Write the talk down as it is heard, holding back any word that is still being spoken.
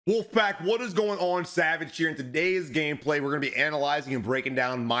Wolfpack, what is going on? Savage here. In today's gameplay, we're going to be analyzing and breaking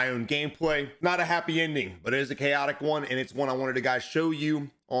down my own gameplay. Not a happy ending, but it is a chaotic one, and it's one I wanted to guys show you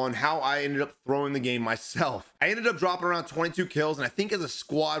on how I ended up throwing the game myself. I ended up dropping around 22 kills, and I think as a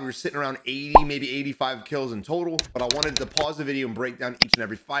squad, we were sitting around 80, maybe 85 kills in total, but I wanted to pause the video and break down each and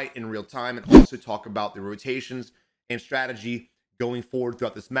every fight in real time, and also talk about the rotations and strategy going forward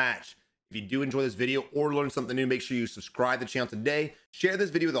throughout this match. If you do enjoy this video or learn something new, make sure you subscribe to the channel today. Share this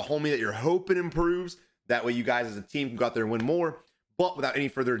video with a homie that you're hoping improves. That way you guys as a team can go out there and win more. But without any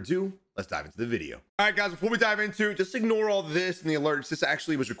further ado, let's dive into the video. All right, guys, before we dive into it, just ignore all this and the alerts. This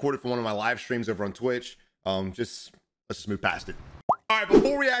actually was recorded for one of my live streams over on Twitch. Let's just move past it. All right,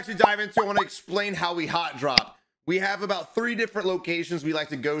 before we actually dive into it, I want to explain how we hot drop. We have about 3 different locations we like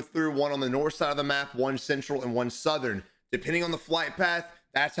to go through. One on the north side of the map, one central, and one southern. Depending on the flight path,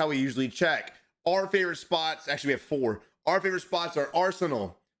 that's how we usually check. Our favorite spots, actually we have 4. Our favorite spots are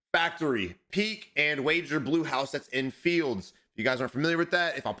Arsenal, Factory, Peak, and Wager Blue House. That's in Fields. If you guys aren't familiar with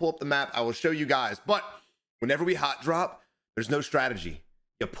that, if I pull up the map, I will show you guys. But whenever we hot drop, there's no strategy.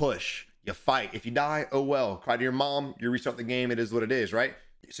 You push, you fight. If you die, oh well. Cry to your mom, you restart the game. It is what it is, right?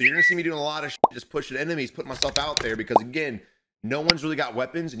 So you're gonna see me doing a lot of shit, just pushing enemies, putting myself out there because again, no one's really got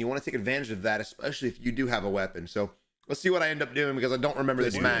weapons and you want to take advantage of that, especially if you do have a weapon. So let's see what I end up doing because I don't remember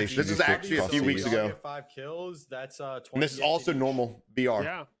this match. This is actually a few weeks ago. 5 kills. That's 20. And this is also normal BR.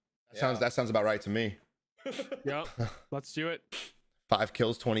 Yeah. That sounds about right to me. Yep. Let's do it. 5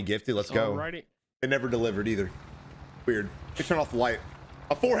 kills, 20 gifted. Let's go. Alrighty. It never delivered either. Weird. They turn off the light.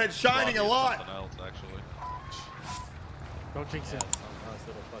 A forehead shining a lot. Else, actually. Don't jinx it.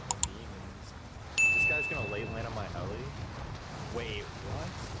 Little fucking demons. This guy's gonna late land on my heli. Wait, what?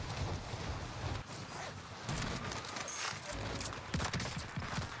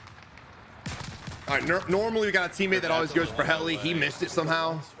 All right, normally we got a teammate that always goes for heli. He missed it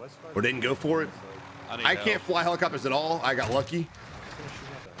somehow or didn't go for it. I can't fly helicopters at all. I got lucky.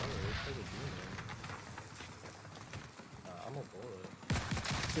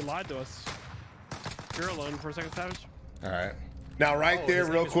 You lied to us. You're alone for a second, Savage. All right. Now, right there,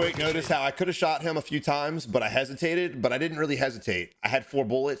 real quick, notice how I could have shot him a few times, but I hesitated, but I didn't really hesitate. I had 4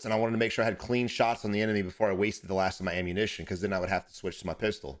 bullets, and I wanted to make sure I had clean shots on the enemy before I wasted the last of my ammunition, because then I would have to switch to my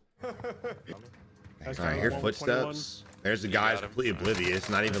pistol. All right, here, footsteps. There's the guy's completely oblivious,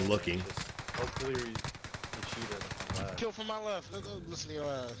 not even looking. Hopefully he cheated. Kill from my left. Listen to your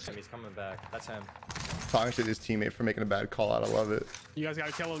ass. He's coming back. That's him. Talking to this teammate for making a bad call out. I love it. You guys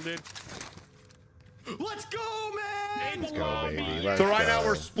gotta kill him, dude. Let's go, man! Let's go, baby. So right now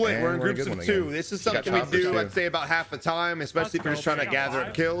we're split. We're in groups of 2. This is something we do, let's say, about half the time, especially if you're just trying to gather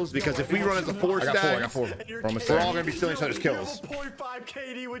up kills. Because if we run as a 4 stack, I got 4. We're all gonna be stealing each other's kills. 0.5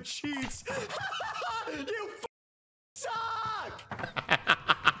 KD with cheats. You suck.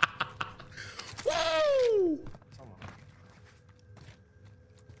 Woo!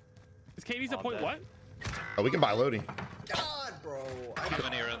 Is Katie's a point what? Oh, we can buy loading. God, bro. How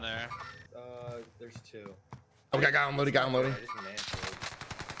many are in there? There's 2. Oh, we got loading, loading.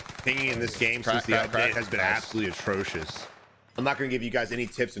 Pinging in this game since the update has been absolutely atrocious. I'm not going to give you guys any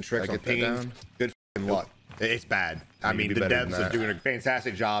tips and tricks on pinging. Good luck. It's bad. I mean, the devs are doing a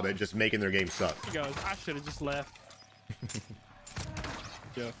fantastic job at just making their game suck. He goes, I should have just left.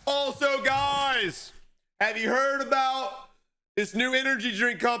 Yeah. Also, guys, have you heard about this new energy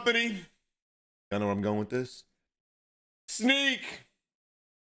drink company? I know where I'm going with this. Sneak.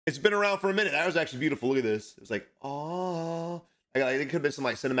 It's been around for a minute. That was actually beautiful. Look at this. It was like, oh, it could have been some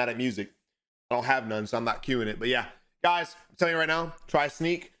like cinematic music. I don't have none, so I'm not queuing it. But yeah, guys, I'm telling you right now, try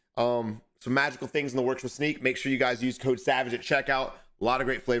Sneak. Some magical things in the works with Sneak. Make sure you guys use code SAVAGE at checkout. A lot of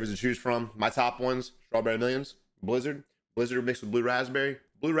great flavors to choose from. My top ones: Strawberry Millions, Blizzard mixed with Blue Raspberry,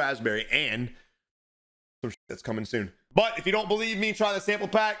 and some shit that's coming soon. But if you don't believe me, try the sample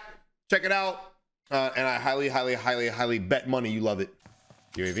pack. Check it out. And I highly bet money you love it.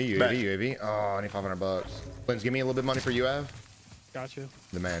 UAV. Oh, I need $500. Lens, give me a little bit of money for UAV. Got you.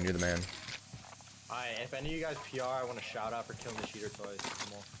 The man, you're the man. Alright, if any of you guys PR, I want a shout out for killing the cheater twice.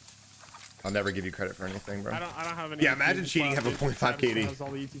 I'll never give you credit for anything, bro. I don't have any. Yeah, imagine cheating, have a 0.5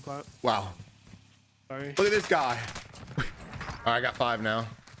 KD. Wow. Sorry. Look at this guy. All right, I got 5 now.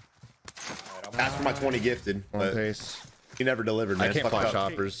 That's for my 20 gifted. On pace. He never delivered, man. I can't fly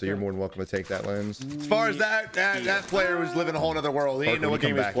choppers, so you're more than welcome to take that, Lens. As far as that player was living a whole other world. He didn't know what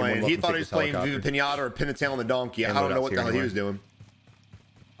game he was playing. He thought he was playing Viva Pinata or Pin a Tail on the Donkey. I don't know what the hell he was doing.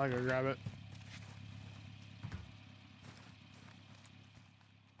 I'll go grab it.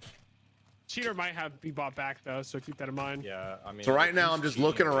 Cheater might be bought back though, so keep that in mind. Yeah, I mean. So right if now he's I'm just cheating,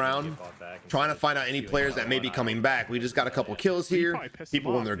 looking we're gonna around, get bought back trying to instead of find out any shooting players out that may be one coming eye. back. We just got a couple kills You here. probably pissed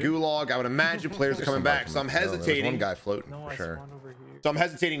People him in their off, dude. gulag. I would imagine players are coming back. So I'm There's one hesitating. guy floating No, for I sure. spawned over here. So I'm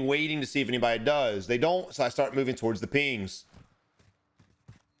hesitating, waiting to see if anybody does. They don't, so I start moving towards the pings.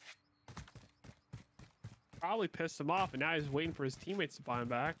 Probably pissed him off, and now he's waiting for his teammates to buy him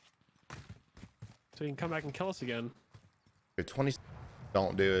back, so he can come back and kill us again. 20.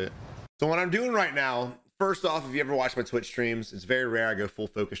 Don't do it. So what I'm doing right now, first off, if you ever watch my Twitch streams, it's very rare I go full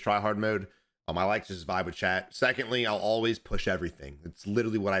focus try hard mode. I like to just vibe with chat. Secondly, I'll always push everything. It's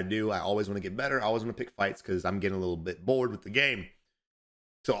literally what I do. I always want to get better. I always want to pick fights because I'm getting a little bit bored with the game.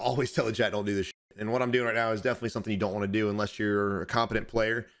 So I always tell the chat, don't do this shit. And what I'm doing right now is definitely something you don't want to do unless you're a competent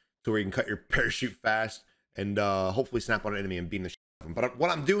player, so where you can cut your parachute fast and hopefully snap on an enemy and beam the shit out of them. But what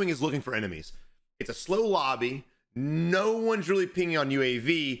I'm doing is looking for enemies. It's a slow lobby. No one's really pinging on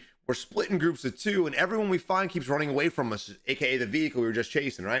UAV. We're split in groups of 2, and everyone we find keeps running away from us, aka the vehicle we were just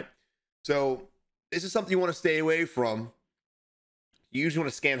chasing, right? So this is something you want to stay away from. You usually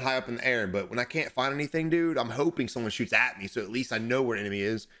want to scan high up in the air, but when I can't find anything, dude, I'm hoping someone shoots at me, so at least I know where an enemy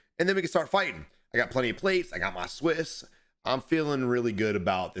is, and then we can start fighting. I got plenty of plates. I got my Swiss. I'm feeling really good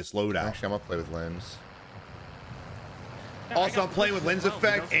about this loadout. Actually, I'm gonna play with lens. Also, I'm playing with Lens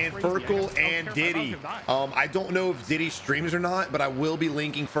Effect and Furkle and Diddy. I don't know if Diddy streams or not, but I will be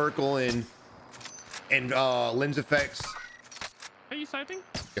linking Furkle and Lens Effects. Are you sniping?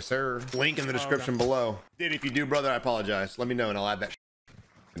 Yes, sir. Link in the description below. Diddy, if you do, brother, I apologize. Let me know and I'll add that.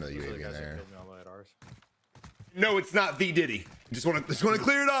 Another Those are the UAV in guys that there. killed me all the way at ours. No, it's not the Diddy. Just want to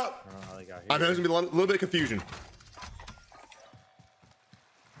clear it up. I don't know how they got here. I know there's gonna be a little bit of confusion.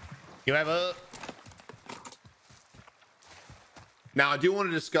 You have a. Now, I do want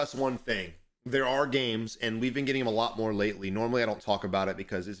to discuss one thing. There are games, and we've been getting them a lot more lately. Normally, I don't talk about it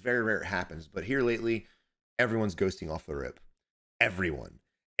because it's very rare it happens. But here lately, everyone's ghosting off the rip. Everyone.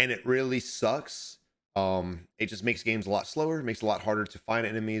 And it really sucks. It just makes games a lot slower, makes it a lot harder to find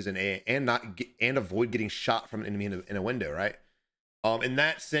enemies and avoid getting shot from an enemy in a window, right? In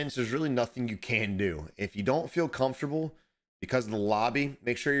that sense, there's really nothing you can do. If you don't feel comfortable because of the lobby,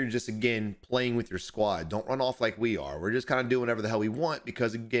 make sure you're just, again, playing with your squad. Don't run off like we are. We're just kind of doing whatever the hell we want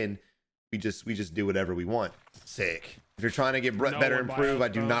because, again, we just do whatever we want. Sick. If you're trying to get better, improve, I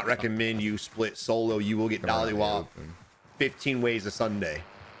do not recommend you split solo. You will get dollywop 15 ways a Sunday.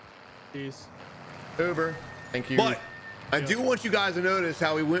 Jeez. Over. Thank you. But I do want you guys to notice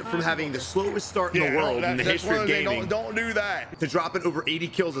how we went from having the slowest start in the world in the history of gaming. Don't do that. To dropping over 80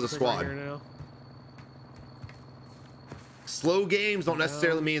 kills as a squad. Slow games don't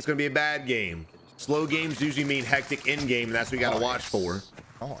necessarily mean it's going to be a bad game. Slow games usually mean hectic in game, and that's what we got to watch for.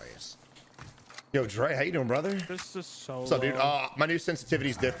 Nice. Yo, Dre, how you doing, brother? This is so What's up, dude? My new sensitivity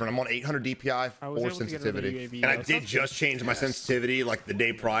is different. I'm on 800 DPI, 4 sensitivity. And I did just change my sensitivity like the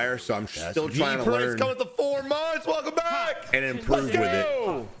day prior, so I'm still trying to learn. Coming to 4 months. Welcome back. And improve with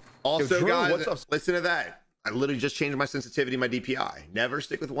it. Also, Yo, Drew, guys, what's up? listen to that. I literally just changed my sensitivity, my DPI. Never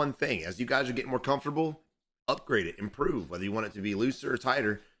stick with one thing. As you guys are getting more comfortable, upgrade it, improve. Whether you want it to be looser or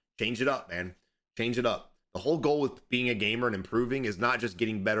tighter, change it up, man. Change it up. The whole goal with being a gamer and improving is not just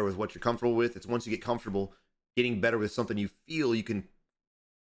getting better with what you're comfortable with. It's once you get comfortable, getting better with something you feel you can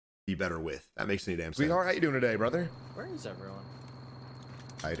be better with. That makes any damn sense. Sweetheart, how you doing today, brother? Where is everyone?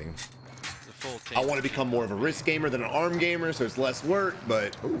 Hiding. The full team. I want to become more of a wrist gamer than an arm gamer, so it's less work,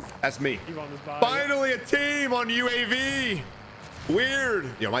 but that's me. Finally a team on UAV. Weird.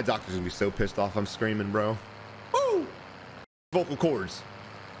 Yo, my doctor's gonna be so pissed off I'm screaming, bro. Woo! Vocal cords.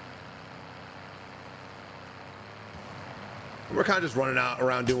 We're kind of just running out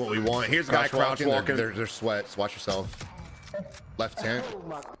around doing what we want. Here's a guy crouch walking. They're sweats. Watch yourself. Left tent.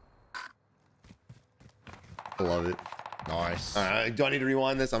 I love it. Nice. All right, do I need to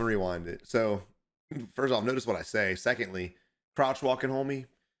rewind this? I'm gonna rewind it. So, first off, notice what I say. Secondly, crouch walking, homie.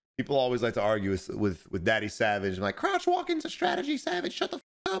 People always like to argue with Daddy Savage. I'm like, crouch walking's a strategy, Savage. Shut the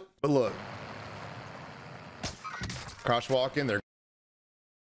f up. But look, Crouch walking.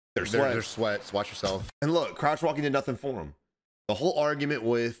 They're sweats. Watch yourself. and look, crouch walking did nothing for him. The whole argument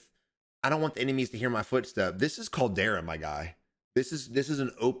with, I don't want the enemies to hear my footstep. This is Caldera, my guy. This is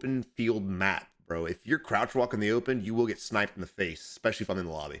an open field map, bro. If you're crouch walking in the open, you will get sniped in the face, especially if I'm in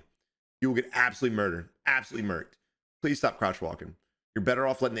the lobby. You will get absolutely murdered, absolutely murked. Please stop crouch walking. You're better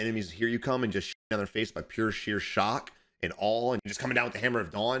off letting the enemies hear you come and just shit on their face by pure sheer shock and awe, and just coming down with the hammer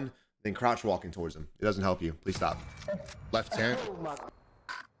of dawn, than crouch walking towards them. It doesn't help you. Please stop. Left tent.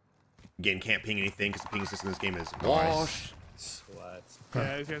 Again, can't ping anything because the ping system in this game is washed. Sweats.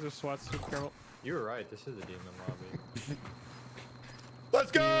 Yeah, these guys are sweats. Be careful. You were right. This is a demon lobby.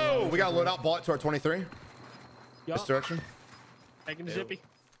 Let's go. We got a loadout bought to our 23. This direction. Taking the zippy.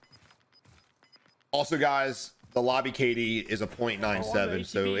 Also, guys, the lobby KD is a 0.97,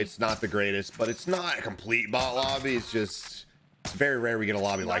 so it's not the greatest, but it's not a complete bot lobby. It's just it's very rare we get a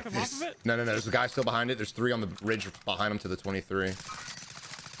lobby like this. No. There's a guy still behind it. There's 3 on the ridge behind him to the 23.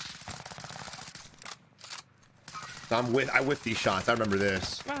 I whiff these shots. I remember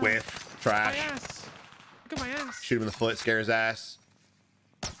this. Wow. Whiff. Trash. My ass. Look at my ass. Shoot him in the foot. Scare his ass.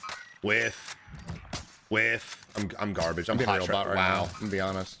 Whiff. Whiff. I'm garbage. I'm hot shot right now. I'm gonna be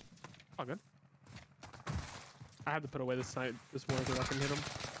honest. All good. I had to put away this snipe this morning so I can hit him.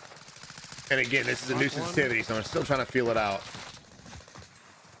 And again, this is a new sensitivity, so I'm still trying to feel it out.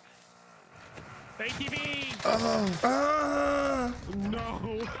 ATV!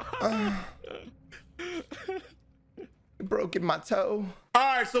 No. Broken my toe.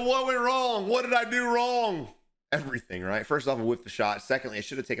 All right, so what went wrong? What did I do wrong? Everything, right? First off, I whiffed the shot. Secondly, I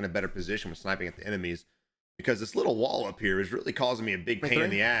should have taken a better position with sniping at the enemies because this little wall up here is really causing me a big pain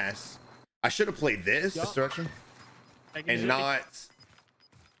in the ass. I should have played this direction and not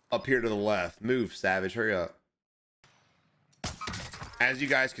up here to the left. Move, Savage. Hurry up. As you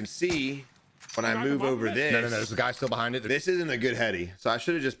guys can see, when I move over this... No. There's a guy still behind it. This isn't a good heady. So I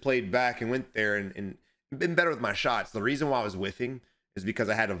should have just played back and went there and been better with my shots. The reason why I was whiffing is because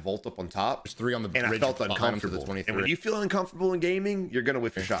I had a vault up on top. There's 3 on the and I felt uncomfortable. To the 23. And when you feel uncomfortable in gaming, you're going to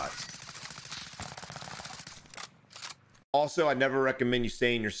whiff your shots. Also, I never recommend you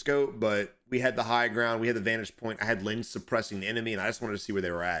stay in your scope, but we had the high ground. We had the vantage point. I had lens suppressing the enemy, and I just wanted to see where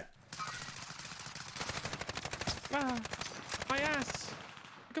they were at. Ah, my ass.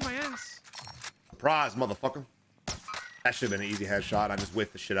 Look at my ass. Surprise, motherfucker. That should have been an easy headshot. I just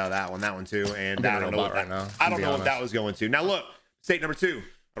whiffed the shit out of that one too. And I don't know what that was going to. Now look, mistake number 2.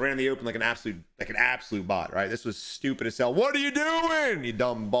 I ran in the open like an absolute bot, right? This was stupid as hell. What are you doing, you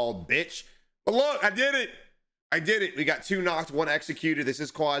dumb bald bitch? But look, I did it. We got 2 knocked, 1 executed. This is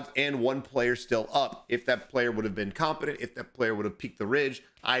quads and 1 player still up. If that player would have been competent, if that player would have peeked the ridge,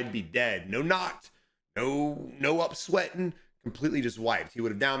 I'd be dead. No knocked, no up sweating, completely just wiped. He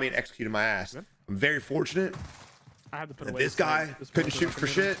would have downed me and executed my ass. I'm very fortunate. I had to put that away this guy couldn't shoot for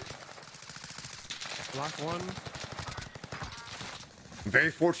shit. Lock 1. I'm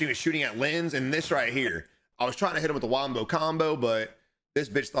very fortunate he was shooting at lens and this right here. I was trying to hit him with the wombo combo, but this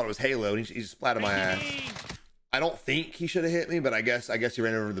bitch thought it was Halo and he just splattered my ass. I don't think he should have hit me, but I guess he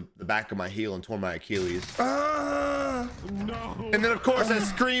ran over the back of my heel and tore my Achilles. No. And then of course I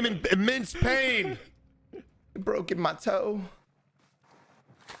scream in immense pain. Broken my toe.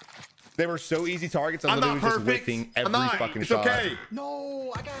 They were so easy targets. I'm not just perfect. whiffing every fucking it's shot. Okay.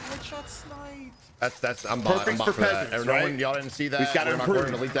 No, I got a headshot snipe. I'm perfect bot for for that. peasants, Everyone, right? y'all didn't see that. We've got to We're not improve.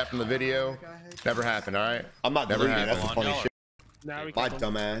 going to delete that from the video. Never happened. All right. I'm not Never deleting it. happened. That's the funny shit. Now we My can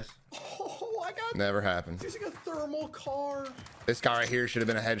dumbass. Oh, I got Never happened. using a thermal car. This guy right here should have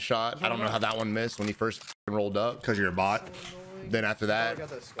been a headshot. I don't know how that one missed when he first rolled up. Because you're a bot. Then after that,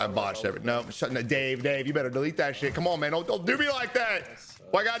 I botched everything. No, Dave, you better delete that shit. Come on, man. Don't do me like that.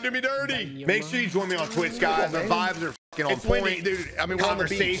 Why gotta do me dirty? Make sure you join me on Twitch, guys. The vibes are fucking on point. Windy, dude. I mean, we're on the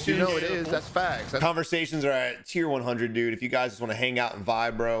beach. You know it is. That's facts. Conversations are at tier 100, dude. If you guys just want to hang out and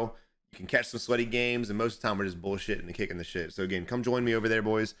vibe, bro, you can catch some sweaty games. And most of the time, we're just bullshitting and kicking the shit. So again, come join me over there,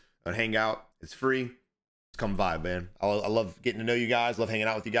 boys. And hang out. It's free. Just come vibe, man. I love getting to know you guys. Love hanging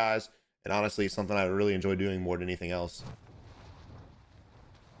out with you guys. And honestly, it's something I really enjoy doing more than anything else.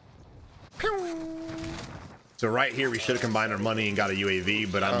 So right here, we should have combined our money and got a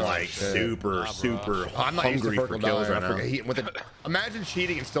UAV, but I'm like super I'm not hungry for kills right now. Imagine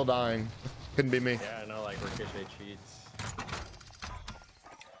cheating and still dying. Couldn't be me. Yeah, I know, like Ricochet cheats.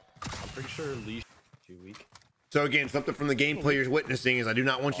 I'm pretty sure leash too weak. So again, something from the gameplay you're witnessing is I do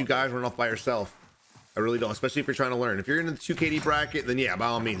not want you guys running off by yourself. I really don't, especially if you're trying to learn. If you're in the 2KD bracket, then yeah, by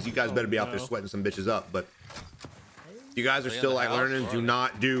all means, you guys better be out there sweating some bitches up. But you guys are still like learning. Do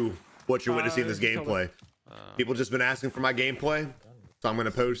not do what you're witnessing in this gameplay. People just been asking for my gameplay, so I'm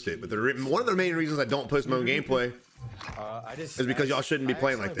gonna post it. But one of the main reasons I don't post my own gameplay is because y'all shouldn't be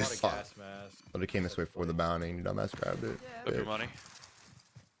playing like this. But it came this way for the bounty, and you dumbass grabbed it. Took your money.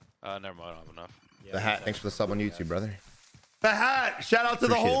 Never mind, I don't have enough. The hat, thanks for the sub on YouTube, brother. The hat! Shout out to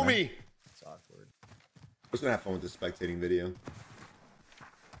the homie! It's awkward. I'm just gonna have fun with this spectating video.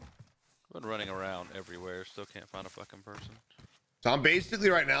 Been running around everywhere, still can't find a fucking person. So I'm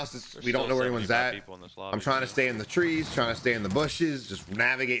basically right now, since we don't know where anyone's at, I'm trying to stay in the trees, trying to stay in the bushes, just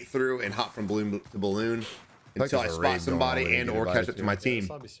navigate through and hop from balloon to balloon until I spot somebody and or catch up to my team.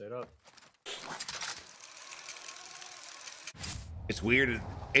 It's weird.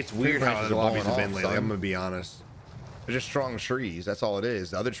 It's weird how the lobbies have been lately. I'm gonna be honest. They're just strong trees. That's all it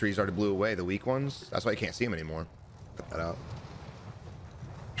is. The other trees already blew away. The weak ones. That's why you can't see them anymore. Cut that out.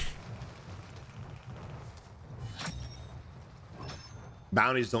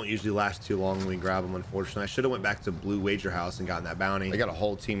 Bounties don't usually last too long when we grab them, unfortunately. I should have went back to Blue Wager House and gotten that bounty. They got a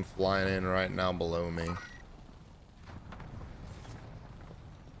whole team flying in right now below me.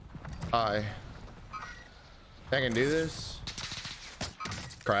 Hi. I can do this.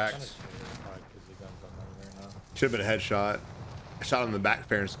 Cracked. Should have been a headshot. I shot him in the back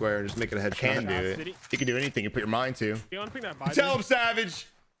fair and square and just make it a headshot. Can do it. You can do anything you put your mind to. You want to bring that by? Tell him, Savage.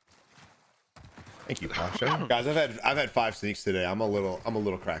 Thank you, Pasha. Guys, I've had 5 sneaks today. I'm a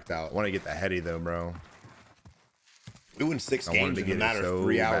little cracked out. I want to get that heady though, bro. We win 6 games in a matter so of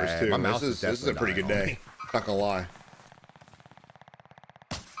 3 hours bad. too. My mouse This is is a pretty good definitely day. Not gonna lie.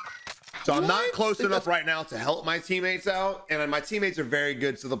 So I'm not close enough right now to help my teammates out, and my teammates are very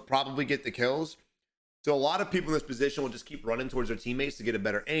good, so they'll probably get the kills. So a lot of people in this position will just keep running towards their teammates to get a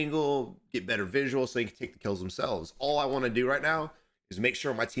better angle, get better visual, so they can take the kills themselves. All I want to do right now is make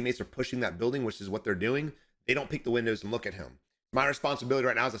sure my teammates are pushing that building, which is what they're doing. They don't peek the windows and look at him. My responsibility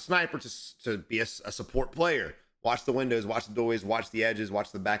right now as a sniper to be a support player. Watch the windows, watch the doorways, watch the edges,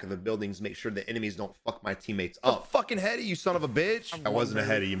 watch the back of the buildings, make sure the enemies don't fuck my teammates up. Fucking heady, you son of a bitch. I wasn't a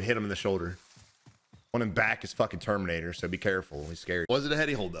heady. You hit him in the shoulder. One in back is fucking Terminator, so be careful. He's scary. Was it a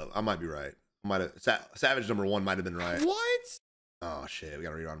heady? Hold up. I might be right. I might have. Savage number 1 might have been right. What? Oh shit, we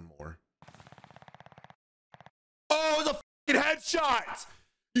gotta read on more. Oh, it was a fucking headshot.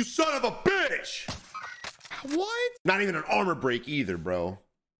 You son of a bitch! What? Not even an armor break either, bro.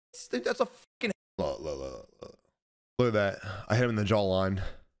 That's a fucking. Look at that. I hit him in the jawline.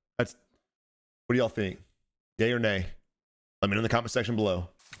 That's. What do y'all think? Yay or nay? Let me know in the comment section below.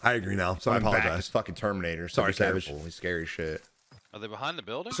 I agree now. So I apologize. It's fucking Terminator. Sorry, Be Savage. careful. He's scary as shit. Are they behind the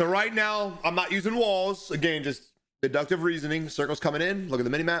building? So right now, I'm not using walls. Again, just deductive reasoning. Circle's coming in. Look at the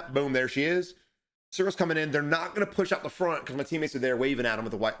mini map. Boom, there she is. Circle's coming in. They're not going to push out the front because my teammates are there waving at them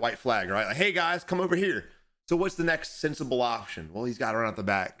with a white flag, right? Like, hey, guys, come over here. So what's the next sensible option? Well, he's got to run out the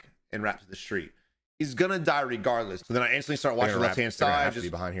back and wrap to the street. He's going to die regardless. So then I instantly start watching the left-hand side. Just be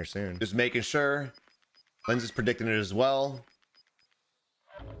behind here soon. Just making sure. Lens is predicting it as well.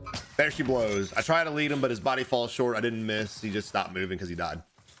 There she blows. I try to lead him, but his body falls short. I didn't miss. He just stopped moving because he died.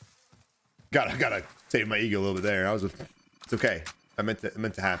 Gotta save my ego a little bit there. It's okay. I meant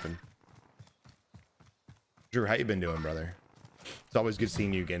to happen. Drew, how you been doing, brother? It's always good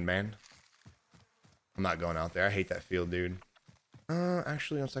seeing you again, man. I'm not going out there. I hate that field, dude.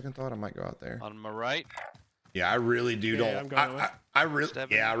 Actually, on second thought, I might go out there. On my right. Yeah, I really do don't. I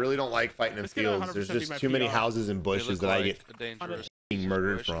really don't like fighting in fields. There's just too many houses and bushes that I get being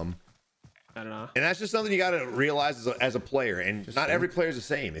murdered from. I don't know. And that's just something you got to realize as a player. And just not every player is the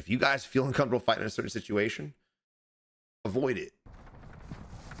same. If you guys feel uncomfortable fighting in a certain situation, avoid it.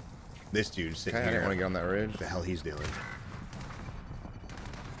 This dude's sitting I here. didn't want to get on that ridge. What the hell he's doing?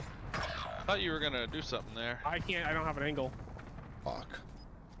 I thought you were gonna do something there. I can't. I don't have an angle. Fuck.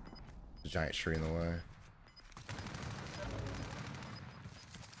 There's a giant tree in the way.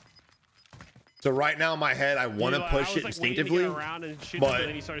 So right now in my head, I want to push it instinctively, but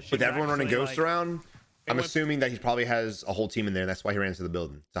with everyone running ghosts around, I'm assuming that he probably has a whole team in there. And that's why he ran into the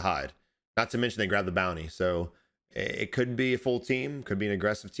building to hide. Not to mention they grabbed the bounty. So it could be a full team, could be an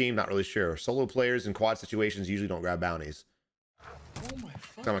aggressive team. Not really sure. Solo players in quad situations usually don't grab bounties.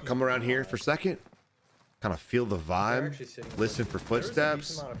 I'm gonna come around here for a second, kind of feel the vibe, listen for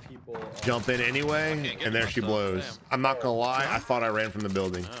footsteps, jump in anyway, and there she blows. I'm not gonna lie, I thought I ran from the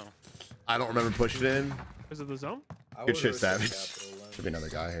building. I don't remember pushing it in. Is it the zone? Good shit, Savage. Should be another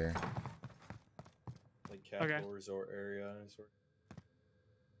guy here. Like Capital Resort area.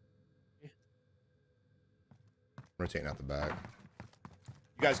 Rotating out the back.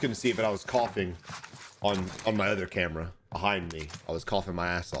 You guys couldn't see it, but I was coughing on my other camera behind me. I was coughing my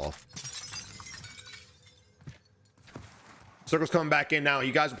ass off. Circle's coming back in now.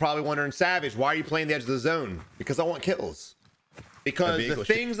 You guys are probably wondering, Savage, why are you playing the edge of the zone? Because I want kills. Because the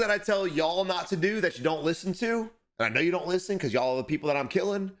things that I tell y'all not to do that you don't listen to, and I know you don't listen because y'all are the people that I'm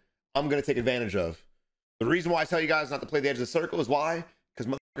killing, I'm going to take advantage of. The reason why I tell you guys not to play the edge of the circle is why?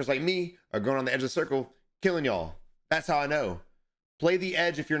 Because motherfuckers like me are going on the edge of the circle killing y'all. That's how I know. Play the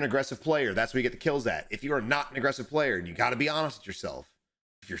edge if you're an aggressive player. That's where you get the kills at. If you are not an aggressive player, you got to be honest with yourself.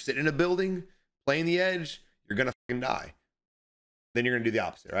 If you're sitting in a building playing the edge, you're going to fucking die. Then you're going to do the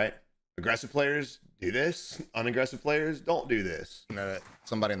opposite, right? Aggressive players do this. Unaggressive players don't do this.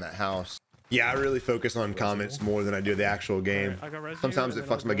 Somebody in that house. Yeah, I really focus on comments more than I do the actual game. Sometimes it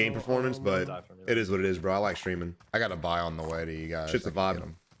fucks my game performance, but it is what it is, bro. I like streaming. I got a buy on the way to you guys. Shit's a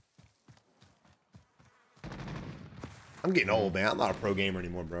vibe. I'm getting old, man. I'm not a pro gamer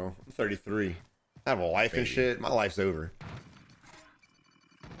anymore, bro. I'm 33. I have a wife and shit. My life's over.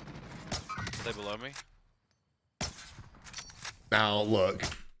 Are they below me? Now, look.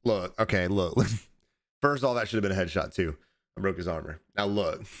 Okay, look. First of all, that should have been a headshot, too. I broke his armor. Now,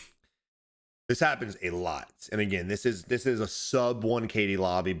 look. This happens a lot. And again, this is a sub 1 KD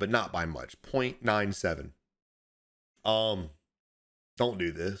lobby, but not by much. 0.97. Don't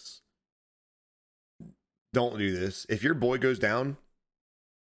do this. Don't do this. If your boy goes down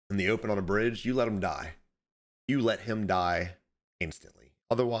in the open on a bridge, you let him die. You let him die instantly.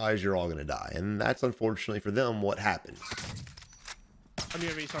 Otherwise, you're all going to die. And that's unfortunately for them what happens.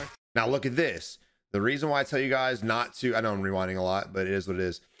 Sorry. Now look at this. The reason why I tell you guys not to, I know I'm rewinding a lot, but it is what it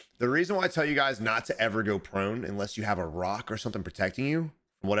is. The reason why I tell you guys not to ever go prone unless you have a rock or something protecting you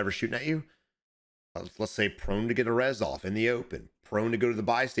from whatever's shooting at you. Let's say prone to get a res off in the open, prone to go to the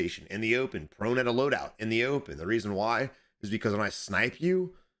buy station in the open, prone at a loadout in the open. The reason why is because when I snipe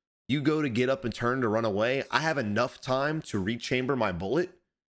you, you go to get up and turn to run away. I have enough time to rechamber my bullet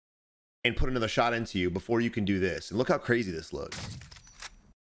and put another shot into you before you can do this. And look how crazy this looks.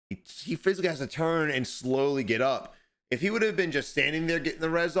 He physically has to turn and slowly get up. If he would have been just standing there getting the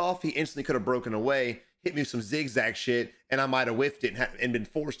res off, he instantly could have broken away, hit me with some zigzag shit, and I might have whiffed it and been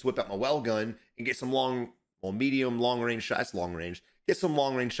forced to whip out my well gun and get some medium, long range shots, get some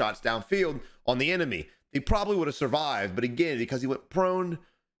long range shots downfield on the enemy. He probably would have survived, but again, because he went prone,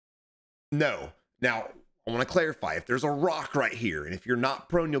 no. Now, I want to clarify, if there's a rock right here, and if you're not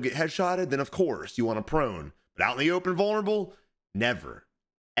prone, you'll get headshotted, then of course you want to prone. But out in the open vulnerable, never,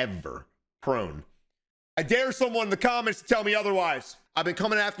 ever prone. I dare someone in the comments to tell me otherwise. I've been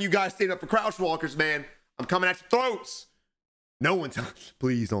coming after you guys standing up for crouch walkers, man. I'm coming at your throats. No one tell.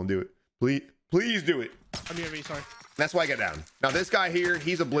 Please don't do it. Please do it. Sorry. That's why I get down. Now this guy here,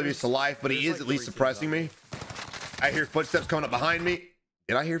 he's oblivious to life, but he is at least suppressing me. I hear footsteps coming up behind me.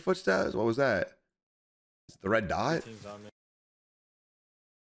 Did I hear footsteps? What was that? Is it the red dot?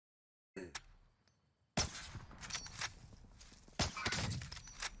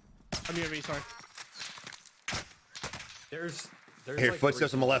 Sorry. There's I hear like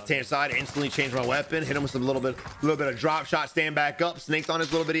footsteps on the left-hand side. Instantly change my weapon. Hit him with some little bit of drop shot. Stand back up. Snaked on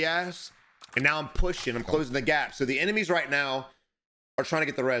his little bitty ass. And now I'm pushing. I'm closing the gap. So the enemies right now are trying to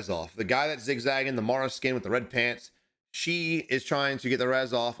get the res off. The guy that's zigzagging, the Mara skin with the red pants, she is trying to get the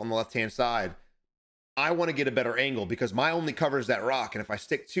res off on the left-hand side. I want to get a better angle because my only cover is that rock. And if I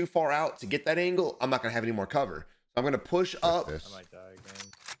stick too far out to get that angle, I'm not going to have any more cover. So I'm going to push up. I might die again.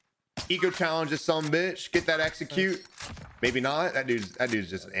 Ego challenge this some bitch. Get that execute. Maybe not. That dude's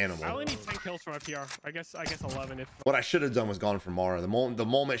just an animal. I only need 10 kills for my PR. I guess 11 if. What I should have done was gone for Mara. The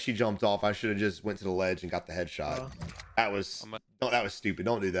moment she jumped off, I should have just went to the ledge and got the headshot. That was stupid.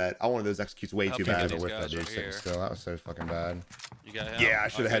 Don't do that. I wanted those executes way too bad. With that dude sitting still. That was so fucking bad. You got him? Yeah, I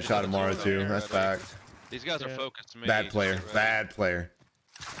should have headshotted Mara too. That's fact. These guys are focused to me. Bad player. Bad player.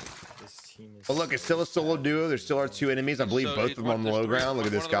 But look, it's still a solo duo. There still are two enemies. I believe both of them on the low ground. Look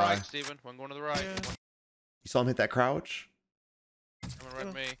at this guy. One going to the right. You saw him hit that crouch? Coming right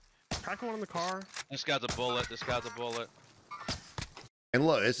at me. Crack one in the car. This guy's a bullet. And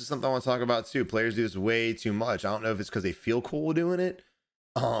look, this is something I want to talk about too. Players do this way too much. I don't know if it's because they feel cool doing it,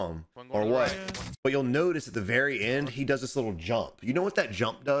 or what. But you'll notice at the very end, he does this little jump. You know what that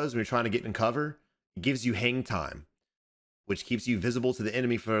jump does when you're trying to get in cover? It gives you hang time, which keeps you visible to the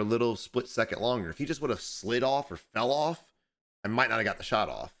enemy for a little split second longer. If he just would have slid off or fell off, I might not have got the shot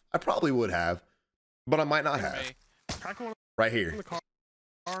off. I probably would have, but I might not have. Right here.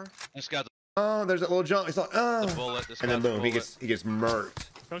 This guy's oh, there's that little jump. It's like, a bullet. And then boom, he gets murked.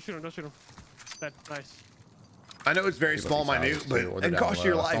 Don't shoot him. That's nice. I know it's very small, minute, but it costs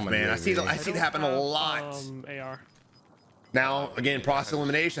your life, man. I see it happen a lot. AR. Now, again, process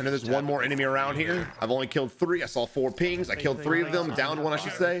elimination. I know there's one more enemy around here. I've only killed 3. I saw 4 pings. I killed 3 of them. Downed 1, I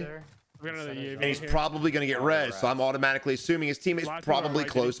should say. And he's probably going to get res, so I'm automatically assuming his teammate's probably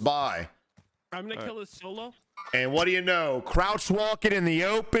close by. I'm going to kill this solo. And what do you know? Crouch walking in the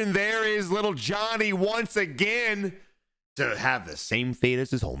open. There is little Johnny once again to have the same fate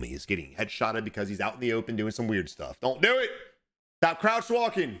as his homies, getting headshotted because he's out in the open doing some weird stuff. Don't do it. Stop crouch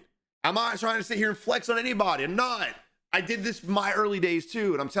walking. I'm not trying to sit here and flex on anybody. I'm not. I did this in my early days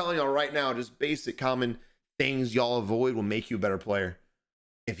too, and I'm telling y'all right now, just basic common things y'all avoid will make you a better player.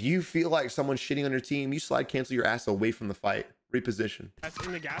 If you feel like someone's shitting on your team, you slide cancel your ass away from the fight. Reposition. That's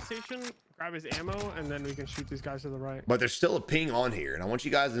in the gas station. Grab his ammo, and then we can shoot these guys to the right. But there's still a ping on here, and I want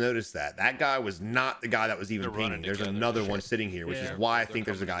you guys to notice that. That guy was not the guy that was even pinging. There's another one sitting here, which is why I think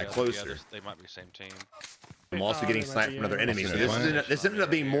there's a guy closer. They might be the same team. I'm also getting sniped from another enemy. So this ended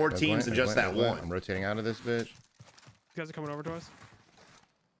up being more teams than just that one. I'm rotating out of this bitch. guys are coming over to us.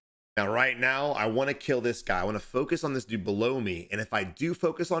 Now, right now, I want to kill this guy. I want to focus on this dude below me. And if I do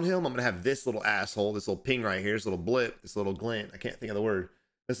focus on him, I'm going to have this little asshole, this little ping right here, this little blip, this little glint. I can't think of the word.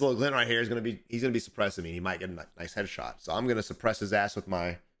 This little glint right here is going to be, he's going to be suppressing me. He might get a nice headshot. So I'm going to suppress his ass with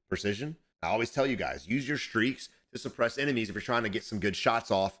my precision. I always tell you guys, use your streaks to suppress enemies if you're trying to get some good shots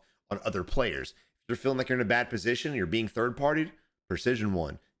off on other players. If you're feeling like you're in a bad position, you're being third-partied, precision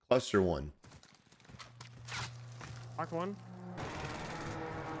 1, cluster 1. Lock 1.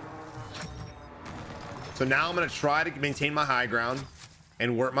 So now I'm going to try to maintain my high ground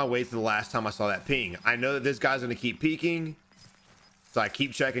and work my way to the last time I saw that ping. I know that this guy's going to keep peeking, so I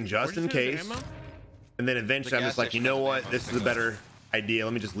keep checking just in case. And then eventually I'm just like, you know what? This is a better idea.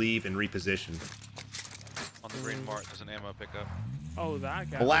 Let me just leave and reposition. On the green mark, there's an ammo pickup. Oh, that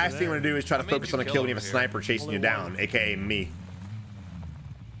guy. The last thing I'm going to do is try to I mean, focus you on a kill kill when you him have a here. sniper chasing Only you down, one. aka me.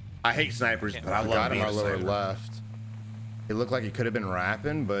 I hate snipers, but I love Got him being our a lower sniper. left. He looked like he could have been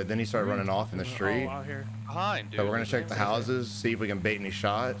rapping, but then he started running off in the street. Oh, out here. Behind, dude. So we're gonna check the houses, see if we can bait any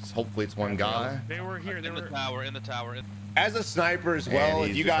shots. Hopefully it's one guy. They were here. They In the were. tower, in the tower. As a sniper as And well, if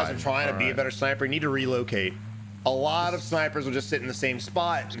he's you just guys are hiding. trying to be a Alright. better sniper, you need to relocate. A lot of snipers will just sit in the same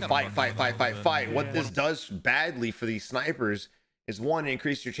spot and gotta fight, fuck fight, with fight, them a fight, little fight. bit. What Yeah. this does badly for these snipers is, 1,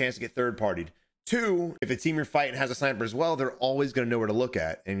 increase your chance to get third-partied. 2, if a team you're fighting has a sniper as well, they're always going to know where to look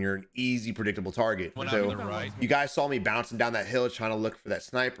at, and you're an easy, predictable target. One out to So the right. you guys saw me bouncing down that hill trying to look for that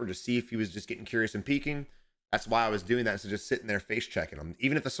sniper to see if he was just getting curious and peeking. That's why I was doing that, instead of just sitting there face checking him.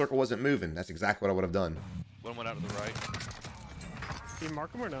 Even if the circle wasn't moving, that's exactly what I would have done. One went out to the right. Do you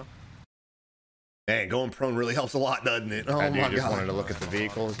mark him or no? Man, going prone really helps a lot, doesn't it? Oh That dude my just wanted god. to look at the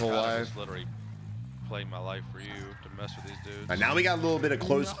vehicle his whole God, I life. was literally playing my life for you to mess with these dudes. Right, now we got a little bit of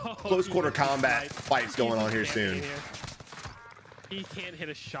close No, quarter he combat can't. fights going on here He soon. can't He can't hit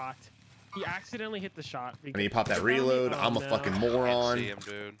a shot. He accidentally hit the shot. When you pop that reload, I'm a fucking Can't moron. see him,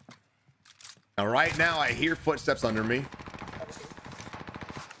 dude. Now right now I hear footsteps under me.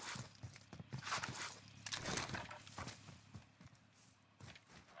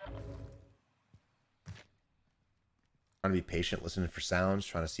 Trying to be patient, listening for sounds,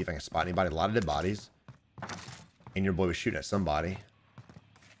 trying to see if I can spot anybody. A lot of dead bodies. And your boy was shooting at somebody.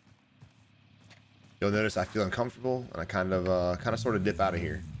 You'll notice I feel uncomfortable and I kind of sort of dip out of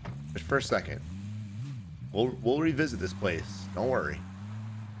here. Just for a second. We'll revisit this place. Don't worry.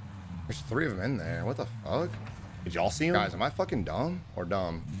 There's 3 of them in there. What the fuck? Did y'all see him? Guys, am I fucking dumb or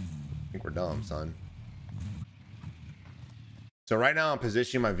dumb? I think we're dumb, son. So right now I'm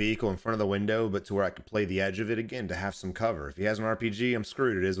positioning my vehicle in front of the window, but to where I can play the edge of it again to have some cover. If he has an RPG, I'm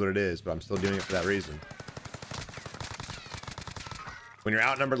screwed. It is what it is, but I'm still doing it for that reason. When you're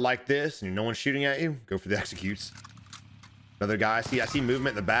outnumbered like this and no one's shooting at you, go for the executes. Another guy. I see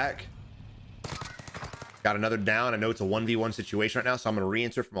movement in the back. Got another down. I know it's a 1v1 situation right now, so I'm going to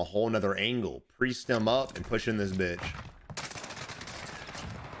re-enter from a whole nother angle. Pre-stem up and push in this bitch.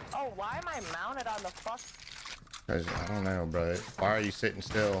 Oh, why am I mounted on the fuck? Guys, I don't know, bro. Why are you sitting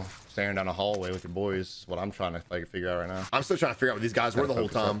still, staring down a hallway with your boys? Is what I'm trying to figure out right now. I'm still trying to figure out what these guys were the whole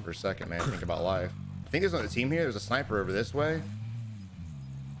Focus up time. for a second, man. Think about life. I think there's another team here. There's a sniper over this way.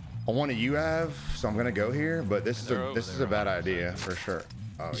 One of you have, so I'm gonna go here, but this is a bad idea for sure.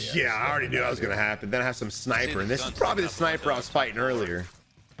 Oh Yeah, I already knew that was gonna happen. Then I have some sniper, and this is probably the sniper I was fighting earlier.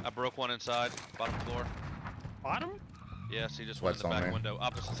 I broke one inside, bottom floor. Bottom? Yes, he just went in Sweat's the on back me. window,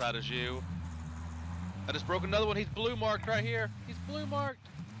 opposite side as you. I just broke another one. He's blue marked right here. He's blue marked.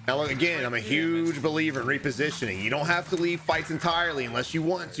 Now look, again, I'm a huge believer in repositioning. You don't have to leave fights entirely unless you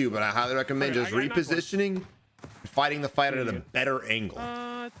want to, but I highly recommend Okay, just I got another one. repositioning, and fighting the fight at a better angle.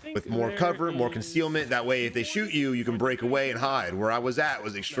 I think With more there cover, more is- concealment. That way, if they shoot you, you can break away and hide. Where I was at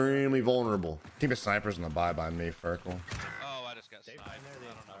was extremely vulnerable. Team of snipers in the buy by me, Ferkel. Oh, I just got They've sniped. I been there the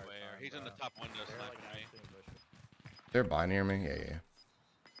don't know entire where. time, He's in the bro. top window They're like sniping me. actually in bushes. They're by near me. Yeah.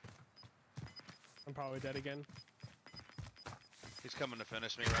 I'm probably dead again. He's coming to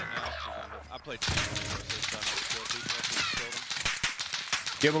finish me right now. I played team most of this time to kill people. I just killed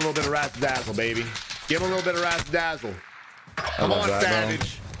him. Give him a little bit of razzle-dazzle, baby. Give him a little bit of razzle-dazzle. Come love on, that, bro.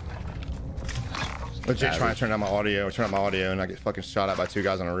 Savage. Legit trying to turn down my audio, and I get fucking shot at by 2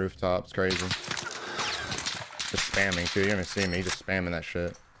 guys on a rooftop. It's crazy. Just spamming too. You don't even see me. He's just spamming that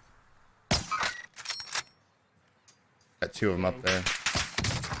shit. Got 2 of them up there.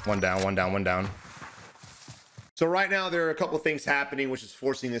 One down, one down, one down. So right now there are a couple of things happening which is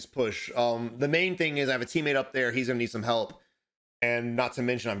forcing this push. The main thing is I have a teammate up there. He's gonna need some help, and not to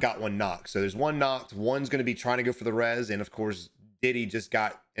mention I've got one knocked. So there's one knocked. One's gonna be trying to go for the res, and of course Diddy just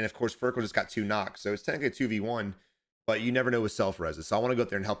got, and of course Ferkel just got 2 knocks. So it's technically a 2v1, but you never know with self reses. So I want to go up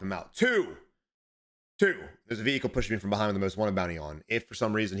there and help him out. Two 2, there's a vehicle pushing me from behind with the most wanted bounty on. If for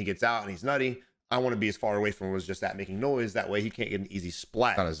some reason he gets out and he's nutty, I want to be as far away from where it was just that making noise. That way he can't get an easy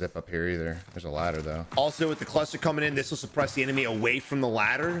splat. Not a zip up here either. There's a ladder though. Also, with the cluster coming in, this will suppress the enemy away from the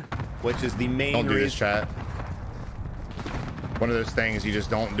ladder, which is the main Don't do reason. this, chat. One of those things you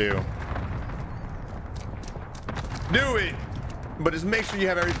just don't do. Do it, but just make sure you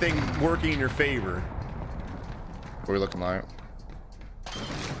have everything working in your favor. What are we looking like?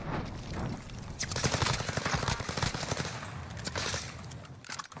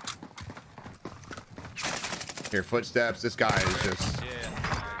 Here, footsteps. This guy is just...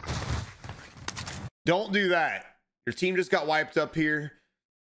 Yeah. Don't do that. Your team just got wiped up here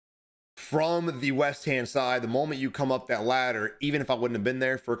from the west hand side. The moment you come up that ladder, even if I wouldn't have been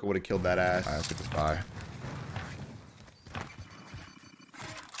there, Furka would have killed that ass. All right, let's get this by.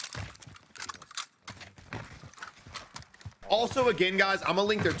 Also, again, guys, I'm gonna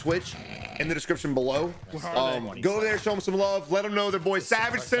link their Twitch in the description below. Go over there, show them some love, let them know their boy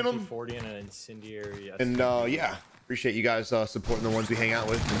Savage sent them. 40 and an incendiary. And yeah, appreciate you guys supporting the ones we hang out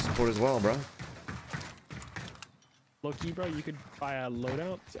with and support as well, bro. Low-key, bro, you could buy a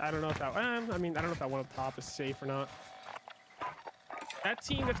loadout. I don't know if that, I mean, I don't know if that one up top is safe or not. That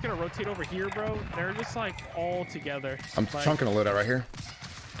team that's gonna rotate over here, bro, they're just like all together. I'm like, chunking a loadout right here.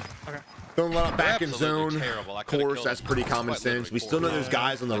 Okay. Don't let up back in Absolutely zone. terrible. I Of could've course, killed that's him. pretty common Quite sense. We literally still know four. there's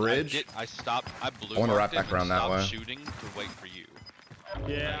guys on the And ridge. I stopped. I blew. I wanna wrap marked back him around and that way. stopped shooting to wait for you.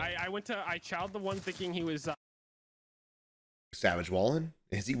 Yeah, I chowed the one thinking he was. Savage walling?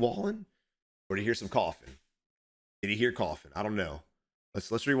 Is he walling? Or did he hear some coughing? Did he hear coughing? I don't know.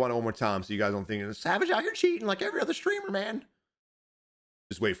 Let's rewind it one more time so you guys don't think Savage out here cheating like every other streamer, man.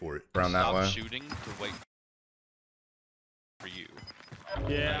 Just wait for it. Around that way. Shooting to wait for you.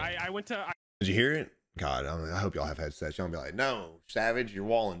 Yeah, I went to. Did you hear it? God, I hope y'all have headsets. Y'all be like, no, Savage, you're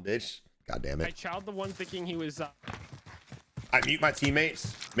walling, bitch. God damn I it. chowed the one thinking he was. I mute my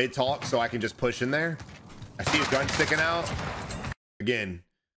teammates mid-talk so I can just push in there. I see his gun sticking out. Again,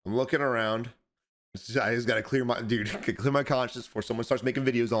 I'm looking around. I just gotta clear my clear my conscience before someone starts making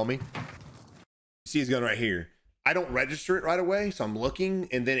videos on me. See his gun right here. I don't register it right away, so I'm looking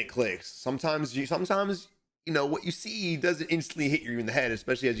and then it clicks. Sometimes you know what you see doesn't instantly hit you in the head,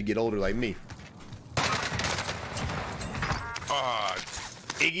 especially as you get older like me.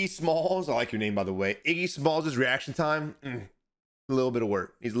 Iggy Smalls, I like your name by the way. Iggy Smalls' reaction time, a little bit of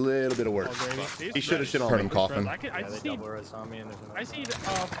work. He's a little bit of work. He should have shit on Heard me. him coughing. I Yeah, just they need. double res on me and there's another I just need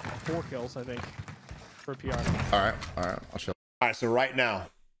 4 kills, I think, for PR. All right, I'll chill. All right, so right now,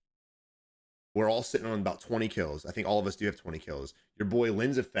 we're all sitting on about 20 kills. I think all of us do have 20 kills. Your boy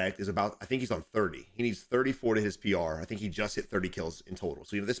Lynn's Effect is about, I think he's on 30. He needs 34 to his PR. I think he just hit 30 kills in total.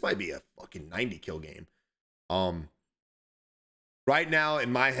 So this might be a fucking 90 kill game. Right now,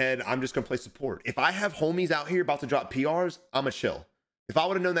 in my head, I'm just going to play support. If I have homies out here about to drop PRs, I'm a chill. If I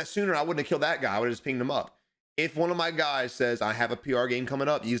would have known that sooner, I wouldn't have killed that guy. I would have just pinged him up. If one of my guys says, I have a PR game coming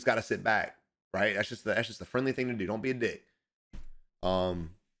up, you just got to sit back, right? That's just the friendly thing to do. Don't be a dick. So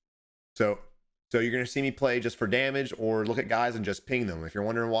you're going to see me play just for damage or look at guys and just ping them. If you're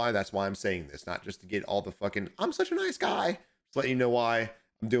wondering why, that's why I'm saying this. Not just to get all the fucking, I'm such a nice guy. Just letting you know why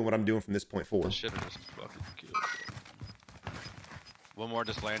I'm doing what I'm doing from this point forward. Should have just fucking killed. One more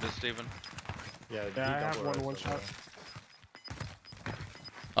just landed, Steven. Yeah, Yeah, I have one shot.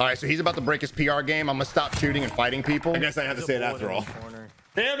 All right, so he's about to break his PR game. I'm gonna stop shooting and fighting people. I guess I have to say it after all.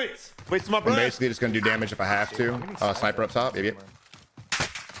 Damn it! Waste my I'm breath. basically just gonna do damage if I have to. Sniper up top, baby.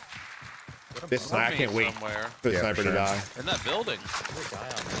 This I can't wait Somewhere. for the Yeah, sniper for to sure. die. In that building. There's a guy on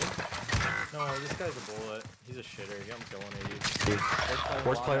me. No, this guy's a bullet. He's a shitter. I'm killing 80.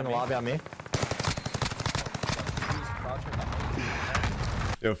 Worst player in the lobby on me.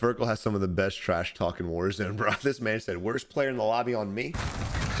 Yo, Ferkel has some of the best trash talk in Warzone, bro. This man said, worst player in the lobby on me?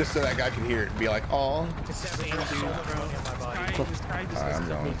 Just so that guy can hear it and be like, oh. This guy just I'm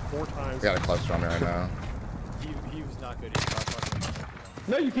hit me going. 4 times. I got a cluster on me right now. He was not good. He was not fucking.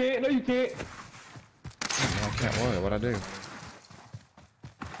 No, you can't. No, you can't. I can't what? What'd I do?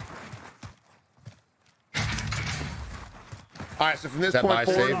 All right, so from this Is that point by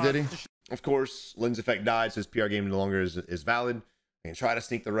forward, save, did he? of course, Lynn's Effect died, so his PR game no longer is valid. I can try to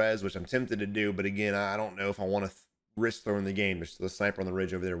sneak the res, which I'm tempted to do, but again, I don't know if I want to risk throwing the game. There's the sniper on the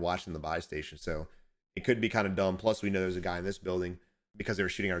ridge over there watching the buy station, so it could be kind of dumb. Plus, we know there's a guy in this building because they were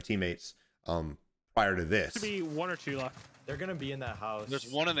shooting our teammates prior to this. Should be 1 or 2 left. They're gonna be in that house.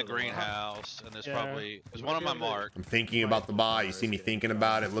 There's one in the greenhouse, and there's probably one on my mark. I'm thinking about the buy. You see me thinking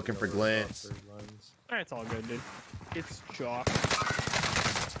about it, looking for glints. Alright, it's all good, dude. It's chalk.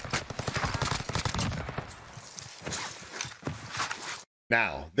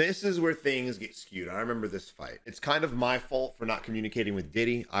 Now, this is where things get skewed. I remember this fight. It's kind of my fault for not communicating with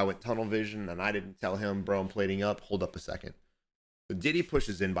Diddy. I went tunnel vision and I didn't tell him, bro, I'm plating up. Hold up a second. So Diddy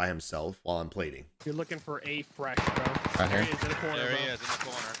pushes in by himself while I'm plating. You're looking for a fresh, bro. Right There here. he is in the corner, There he bro. is in the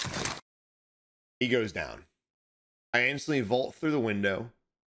corner. He goes down. I instantly vault through the window.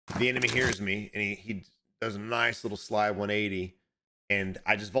 The enemy hears me and he does a nice little slide 180 and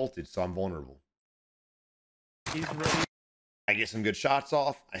I just vaulted, so I'm vulnerable. He's really I get some good shots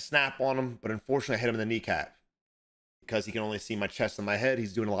off. I snap on him, but unfortunately I hit him in the kneecap. Because he can only see my chest and my head,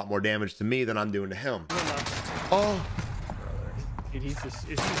 he's doing a lot more damage to me than I'm doing to him. Oh, dude, he's just,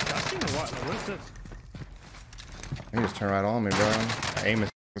 is he disgusting or what? Like, what is this? He just turned right on me, bro. Aim is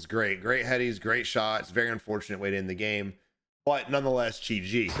it's great. Great headies, great shots. Very unfortunate way to end the game. But nonetheless,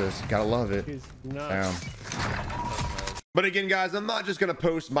 GG. just gotta love it. He's nuts. Damn. But again, guys, I'm not just going to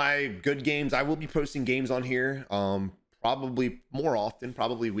post my good games. I will be posting games on here. Probably more often,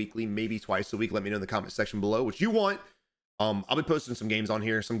 probably weekly, maybe twice a week. Let me know in the comment section below what you want. I'll be posting some games on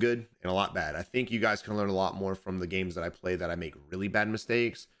here, some good and a lot bad. I think you guys can learn a lot more from the games that I play that I make really bad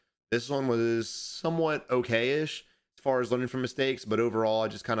mistakes. This one was somewhat okay-ish as far as learning from mistakes, but overall, I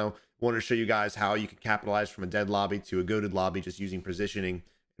just kind of wanted to show you guys how you can capitalize from a dead lobby to a goated lobby just using positioning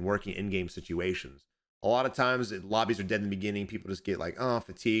and working in-game situations. A lot of times, lobbies are dead in the beginning. People just get like, oh,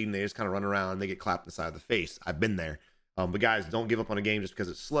 fatigued, and they just kind of run around and they get clapped in the side of the face. I've been there. But guys, don't give up on a game just because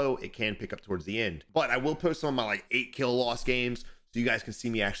it's slow. It can pick up towards the end. But I will post some of my like 8 kill loss games so you guys can see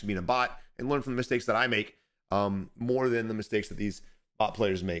me actually being a bot and learn from the mistakes that I make more than the mistakes that these bot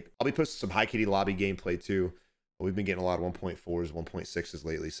players make. I'll be posting some high kitty lobby gameplay too. We've been getting a lot of 1.4s, 1.6s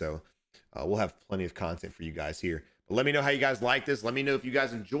lately, so we'll have plenty of content for you guys here. But let me know how you guys like this. Let me know if you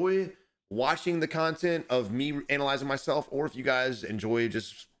guys enjoy watching the content of me analyzing myself, or if you guys enjoy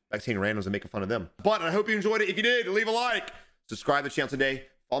just spectating randoms and making fun of them. But I hope you enjoyed it. If you did, leave a like. Subscribe to the channel today.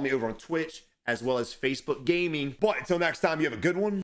 Follow me over on Twitch as well as Facebook Gaming. But until next time, you have a good one.